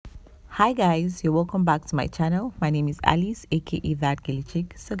Hi guys, you're welcome back to my channel. My name is Alice, aka that girly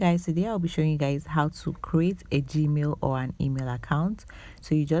chick. So guys, today I'll be showing you guys how to create a Gmail or an email account.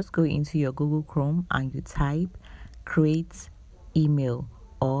 So you just go into your Google Chrome and you type create email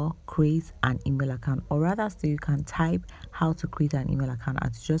or create an email account, or rather still you can type how to create an email account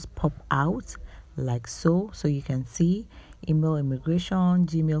and to just pop out like so you can see email immigration,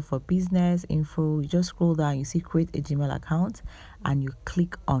 Gmail for business info. You just scroll down, you see create a Gmail account and you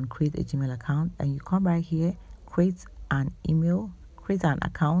click on create a Gmail account and you come right here, create an email, create an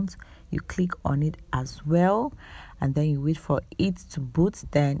account. You click on it as well and then you wait for it to boot.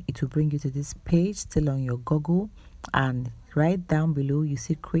 Then it will bring you to this page still on your Google, and right down below you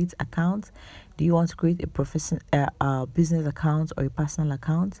see create account. Do you want to create a professional business account or a personal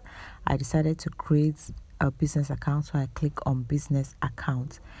account? I decided to create a business account, so I click on business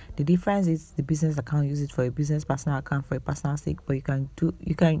account. The difference is the business account, use it for a business, personal account for a personal sake, but you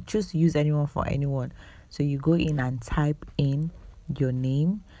can choose to use anyone for anyone. So you go in and type in your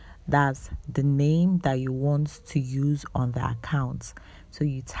name. That's the name that you want to use on the account. So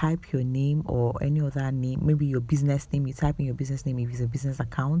you type your name or any other name, maybe your business name. You type in your business name if it's a business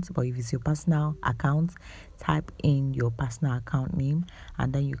account, but if it's your personal account, type in your personal account name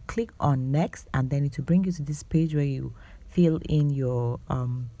and then you click on next, and then it will bring you to this page where you fill in your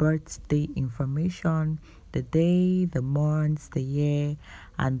birthday information, the day, the month, the year,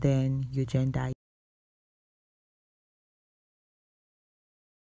 and then your gender.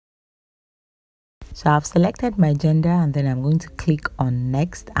 So I've selected my gender and then I'm going to click on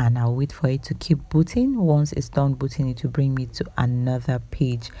next and I'll wait for it to keep booting. Once it's done booting, it will bring me to another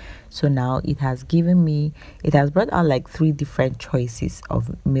page. So now it has brought out like 3 different choices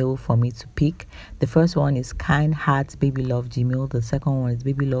of mail for me to pick. The first one is kind heart baby love Gmail. The second one is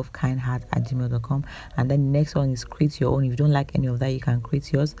baby love kind heart at gmail.com, and then the next one is create your own. If you don't like any of that, you can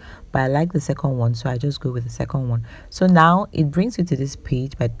create yours, but I like the second one, so I just go with the second one. So now it brings you to this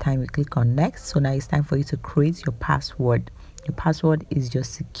page by the time you click on next. So now it's time for you to create your password. Your password is your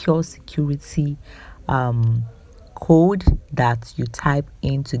security code that you type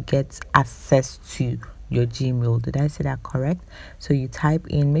in to get access to your Gmail. Did I say that correct? So you type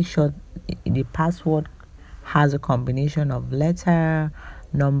in, make sure the password has a combination of letter,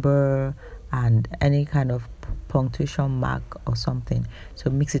 number, and any kind of punctuation mark or something. So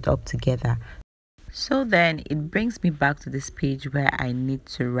mix it up together. So then it brings me back to this page where I need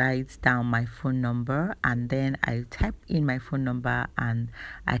to write down my phone number, and then I type in my phone number and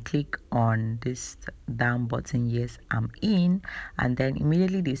I click on this down button, yes I'm in, and then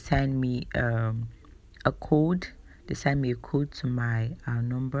immediately they send me a code. They send me a code to my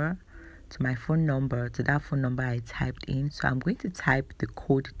number, to my phone number, to that phone number I typed in. So I'm going to type the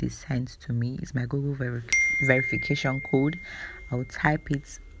code they sent to me. It's my Google verification code. I'll type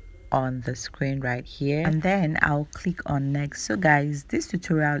it on the screen right here and then I'll click on next. So guys, this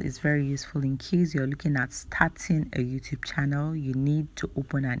tutorial is very useful in case you're looking at starting a YouTube channel. You need to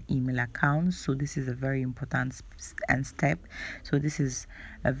open an email account, so this is a very important step. So this is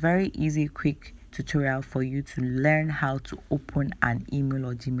a very easy, quick tutorial for you to learn how to open an email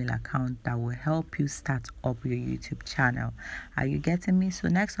or Gmail account that will help you start up your YouTube channel. Are you getting me? So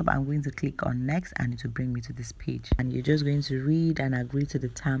next up, I'm going to click on next and it will bring me to this page, and you're just going to read and agree to the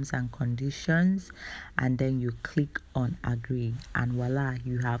terms and conditions, and then you click on agree, and voila,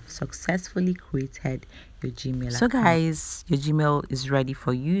 you have successfully created your Gmail account. So guys, your Gmail is ready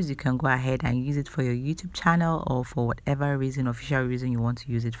for use. You can go ahead and use it for your YouTube channel or for whatever reason, official reason you want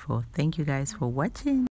to use it for. Thank you guys for watching.